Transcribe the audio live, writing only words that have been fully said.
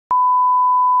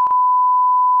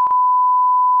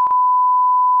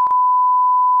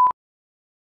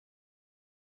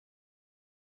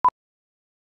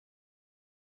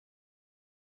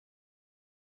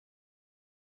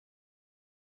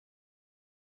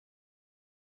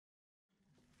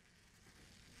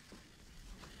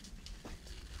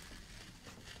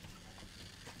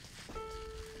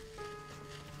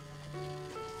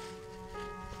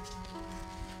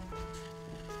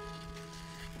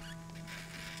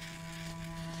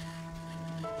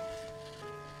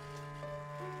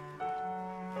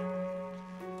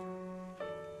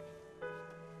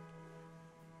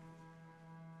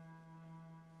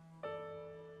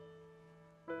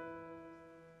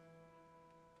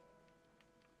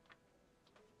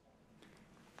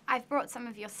I've brought some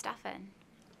of your stuff in.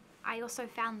 I also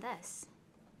found this.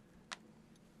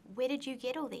 Where did you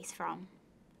get all these from?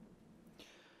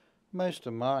 Most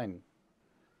of mine.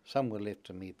 Some were left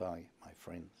to me by my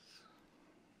friends.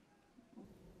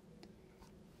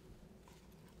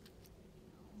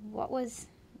 What was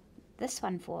this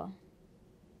one for?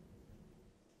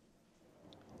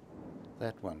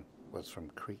 That one was from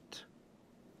Crete.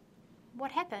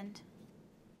 What happened?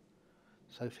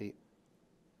 Sophie,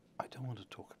 I don't want to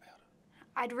talk about it.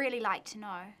 I'd really like to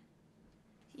know.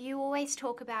 You always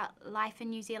talk about life in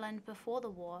New Zealand before the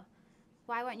war.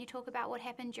 Why won't you talk about what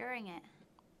happened during it?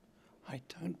 I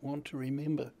don't want to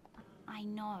remember. I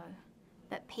know,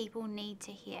 but people need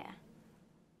to hear.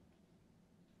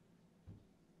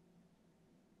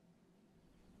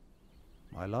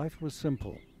 My life was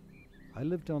simple. I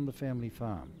lived on the family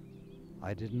farm.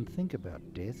 I didn't think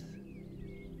about death.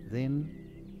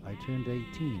 Then I turned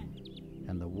 18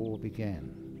 and the war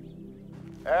began.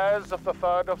 As of the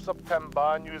 3rd of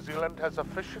September, New Zealand has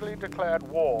officially declared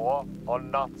war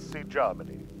on Nazi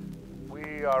Germany.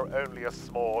 We are only a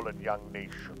small and young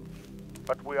nation,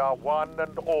 but we are one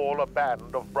and all a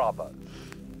band of brothers.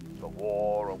 The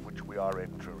war of which we are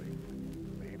entering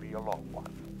may be a long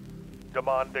one,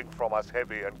 demanding from us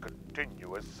heavy and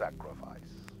continuous sacrifice.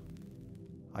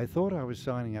 I thought I was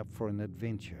signing up for an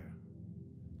adventure.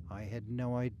 I had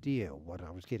no idea what I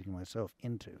was getting myself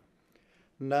into.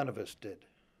 None of us did.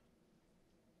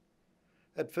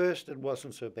 At first, it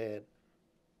wasn't so bad.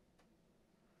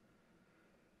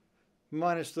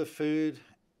 Minus the food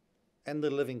and the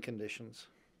living conditions.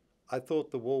 I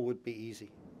thought the war would be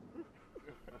easy.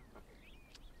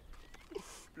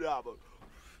 Yeah, but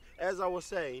as I was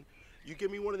saying, you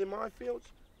give me one of them minefields,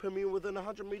 put me within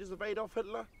 100 meters of Adolf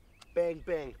Hitler, bang,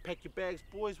 bang, pack your bags,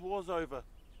 boys, war's over.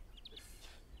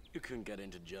 You couldn't get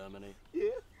into Germany.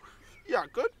 Yeah,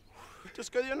 good.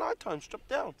 Just go there at night time, strip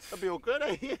down. That'll be all good,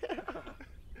 eh? Yeah.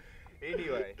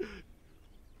 Anyway,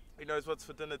 who knows what's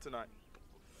for dinner tonight?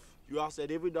 You ask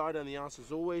that every night and the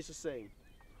answer's always the same.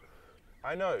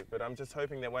 I know, but I'm just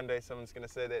hoping that one day someone's going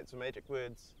to say that two magic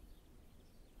words.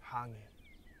 Hangi.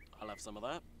 I'll have some of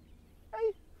that.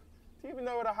 Hey, do you even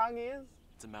know what a hangi is?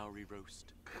 It's a Maori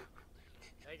roast.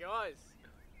 Hey guys,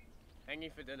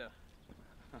 hangi for dinner.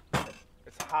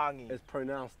 It's hangi. It's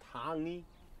pronounced hangi.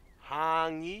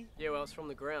 Hangi. Yeah, well, it's from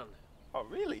the ground. Oh,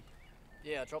 really?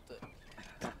 Yeah, I dropped it.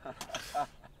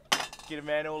 Get a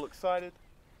man all excited.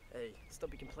 Hey,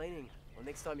 stop your complaining. Well,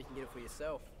 next time you can get it for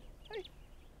yourself. Hey,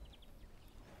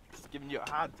 just giving you a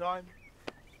hard time.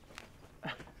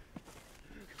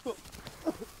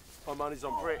 My money's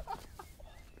on Brett.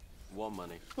 One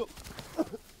money.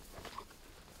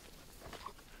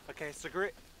 Okay,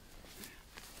 cigarette.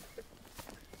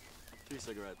 2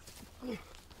 cigarettes.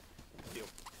 Deal.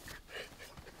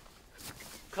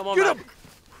 Come on, Get man. him!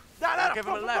 No, Give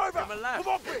him a flip left, over. give him a left.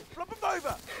 Come on, Brett, flip him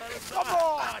over. Come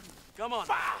on. Come on.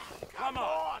 Come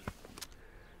on.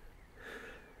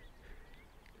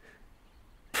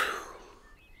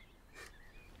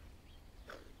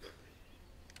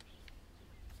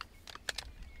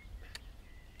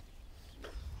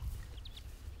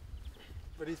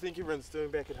 What do you think everyone's doing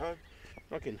back at home?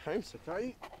 Not getting homesick, are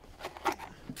you?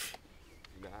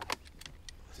 Nah,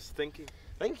 just thinking.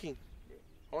 Thinking.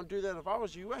 I'd do that if I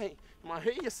was you, eh? You might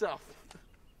hurt yourself.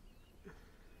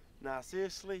 Nah,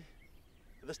 seriously.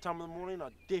 At this time of the morning,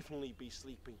 I'd definitely be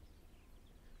sleeping.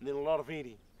 And then a lot of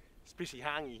eating, especially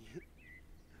hangi.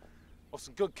 Or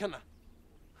some good kina.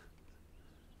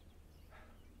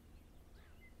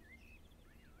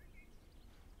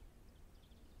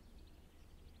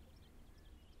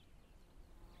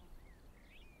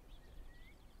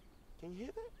 Can you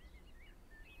hear that?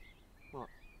 What?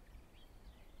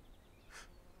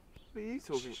 What are you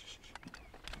talking?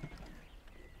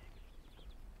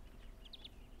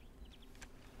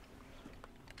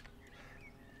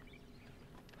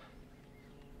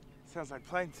 Sounds like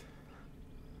planes.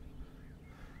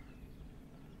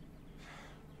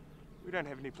 We don't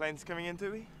have any planes coming in,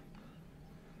 do we?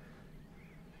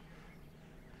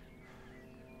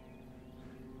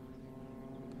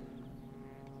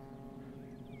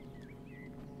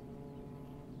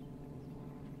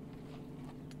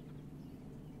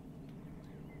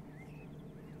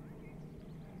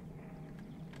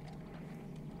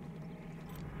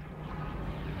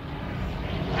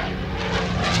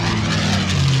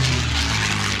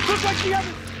 Like the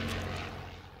others.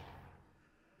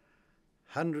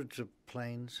 Hundreds of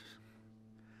planes,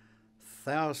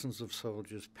 thousands of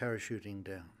soldiers parachuting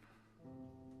down.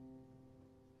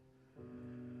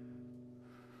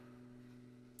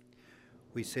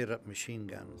 We set up machine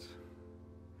guns.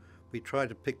 We tried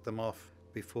to pick them off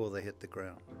before they hit the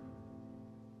ground.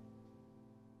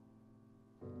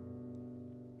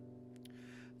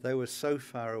 They were so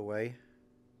far away,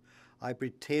 I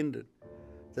pretended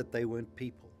that they weren't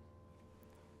people.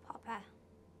 Papa.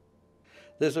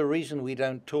 There's a reason we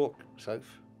don't talk,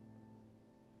 Soph.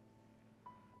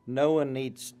 No one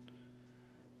needs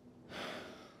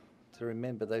to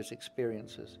remember those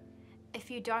experiences. If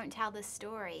you don't tell this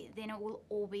story, then it will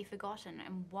all be forgotten.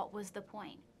 And what was the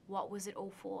point? What was it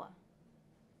all for?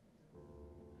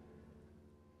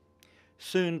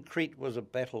 Soon Crete was a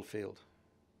battlefield.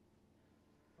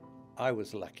 I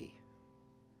was lucky.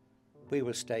 We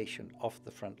were stationed off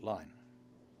the front line.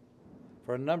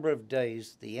 For a number of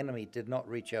days, the enemy did not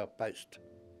reach our post.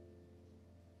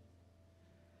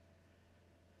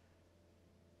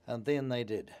 And then they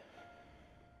did.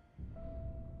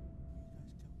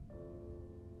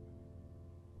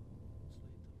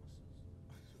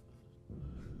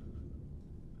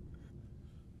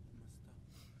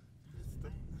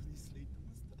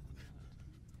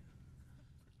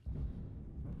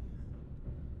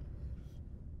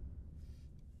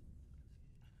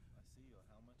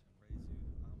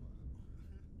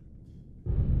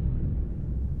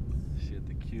 She had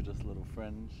the cutest little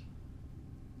fringe.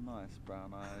 Nice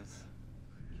brown eyes.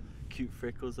 Cute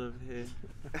freckles over here.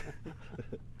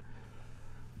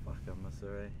 Fuck, I miss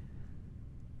her, eh?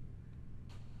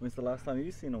 When's the last time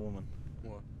you've seen a woman?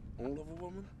 What? All of a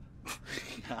woman?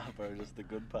 Nah, bro, just the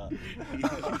good part.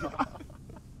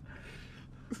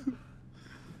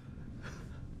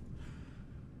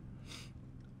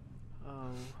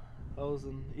 I was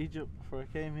in Egypt before I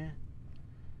came here,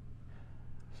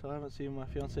 so I haven't seen my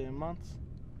fiance in months.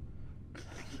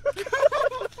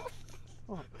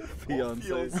 What?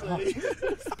 Fiance.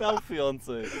 Spell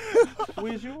fiance.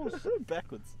 Where's yours?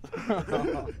 Backwards.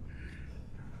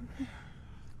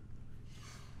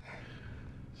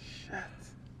 Shit.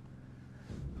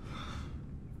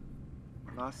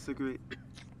 Last cigarette.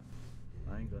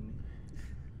 I ain't got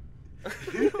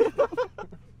any.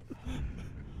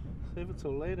 Save it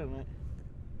till later, mate.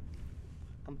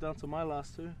 I'm down to my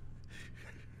last two.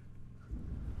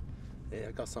 Yeah,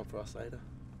 I got some for us later.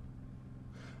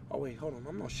 Oh wait, hold on,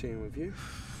 I'm not sharing with you.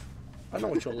 I know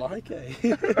what you're like, eh?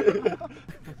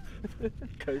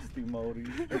 Coasty Māori.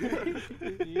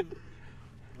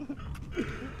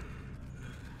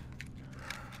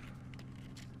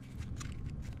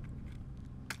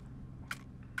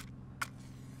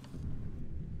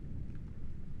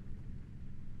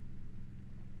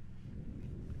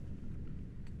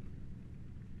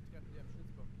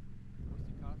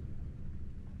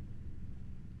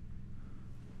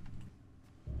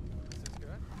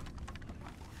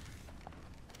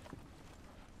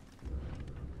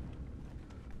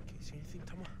 See anything,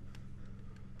 Thomas?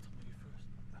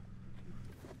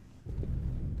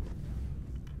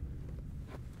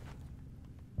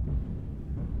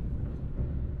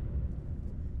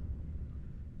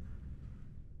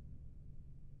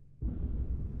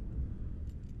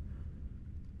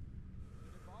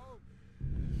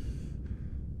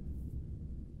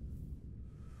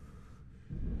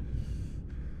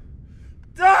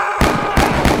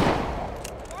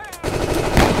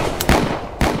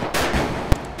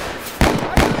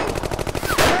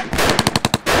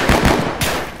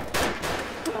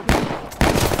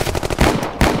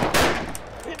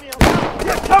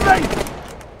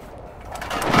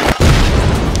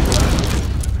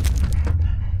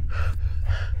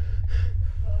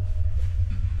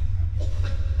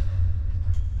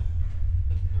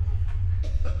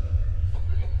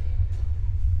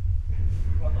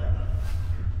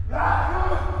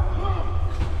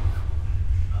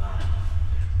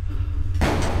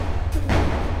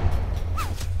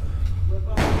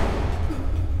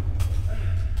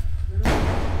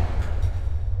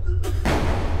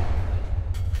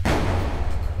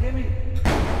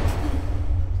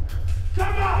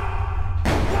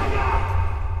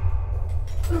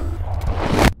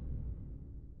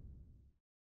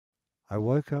 I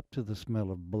woke up to the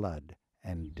smell of blood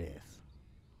and death.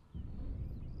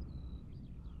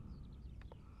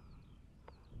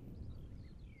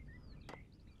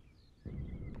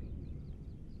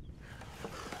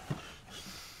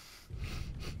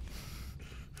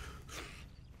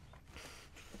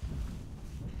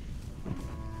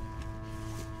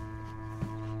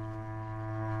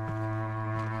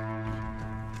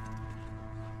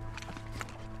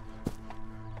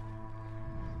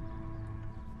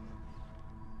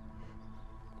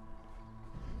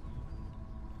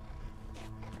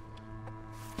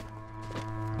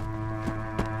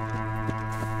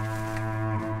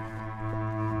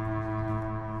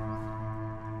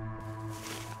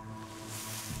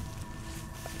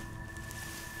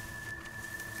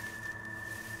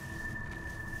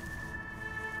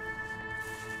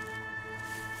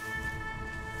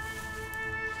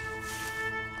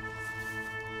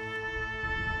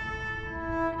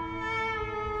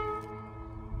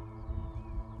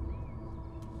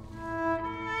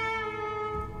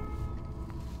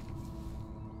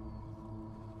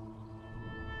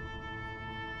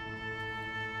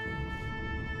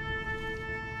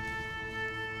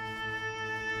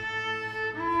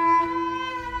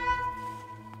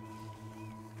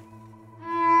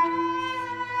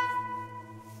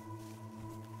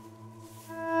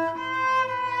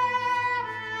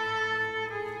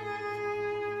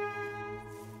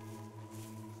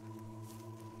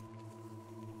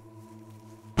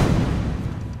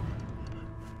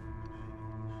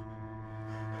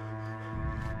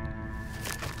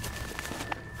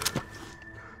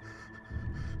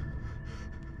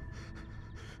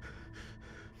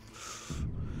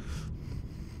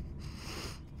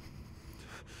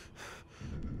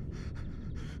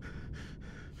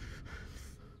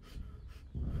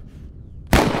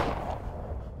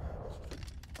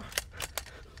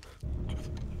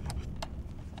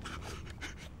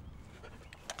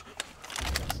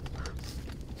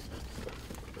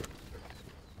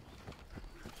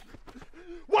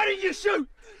 didn't you shoot?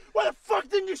 Why the fuck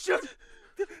didn't you shoot?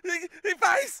 He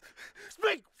face!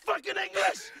 Speak fucking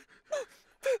English!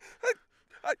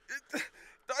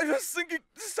 I was thinking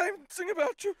the same thing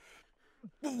about you.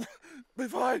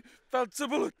 Before I felt the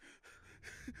bullet.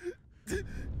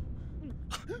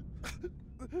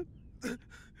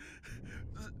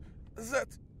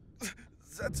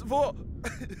 That's war.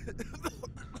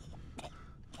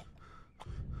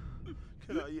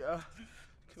 Can I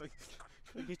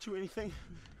get you anything?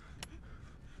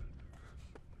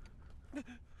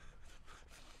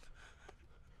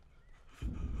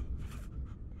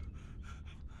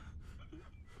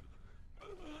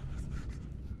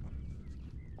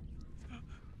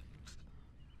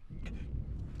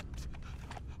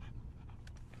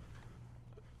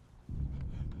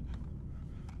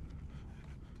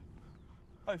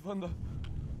 I wonder.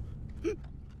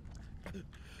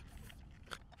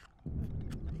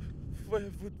 Where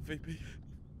would we be?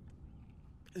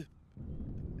 It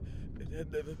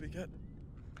had never begun.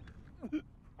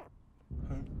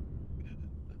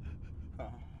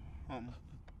 Heimat.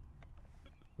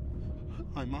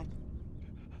 Heimat.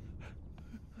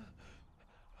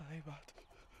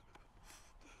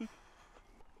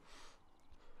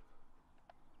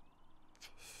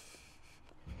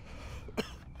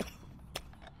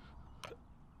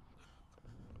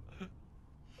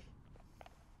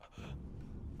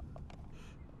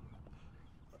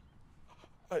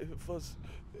 I was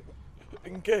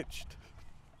engaged.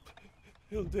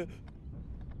 Hilde.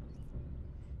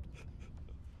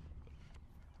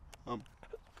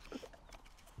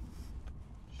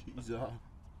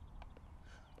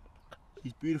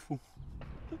 She's beautiful.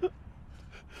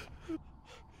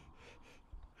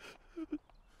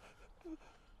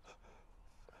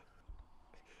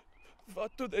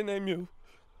 What do they name you?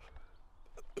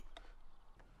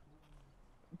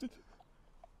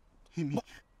 Himi.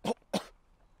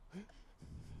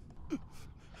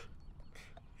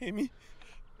 Himi.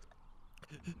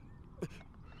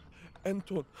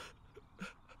 Anton.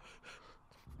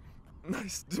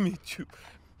 Nice to meet you.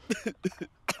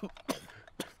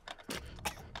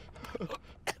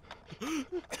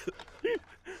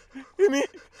 Himi.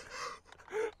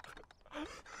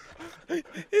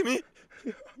 Himi.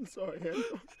 I'm sorry,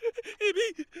 Anton.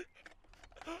 Himi.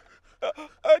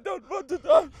 I don't want to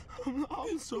die.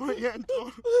 I'm sorry,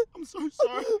 Anton. I'm so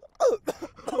sorry.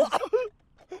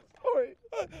 Sorry.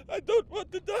 I don't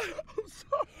want to die. I'm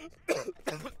sorry. I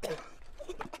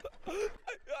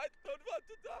don't want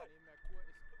to die.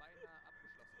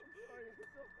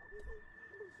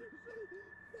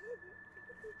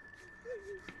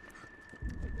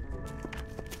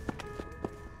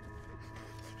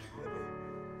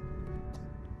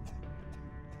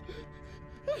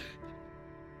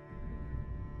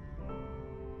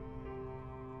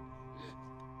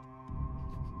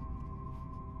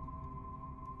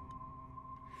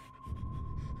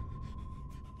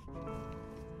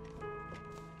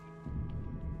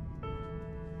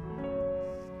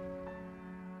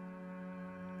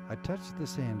 I touched the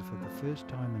sand for the first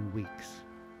time in weeks.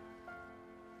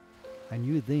 I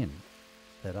knew then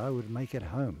that I would make it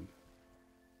home.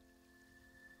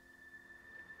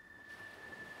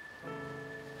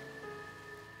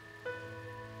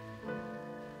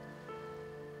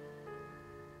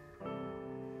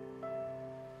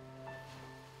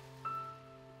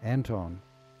 Anton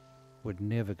would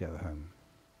never go home.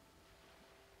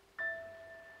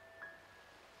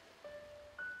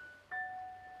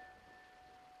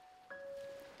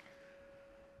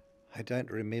 I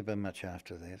don't remember much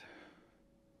after that.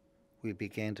 We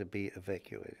began to be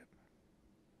evacuated.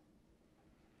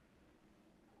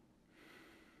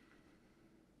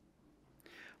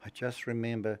 I just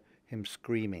remember him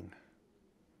screaming.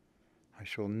 I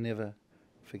shall never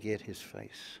forget his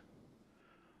face.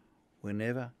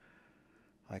 Whenever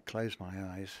I close my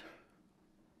eyes,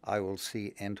 I will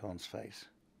see Anton's face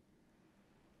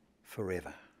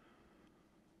forever.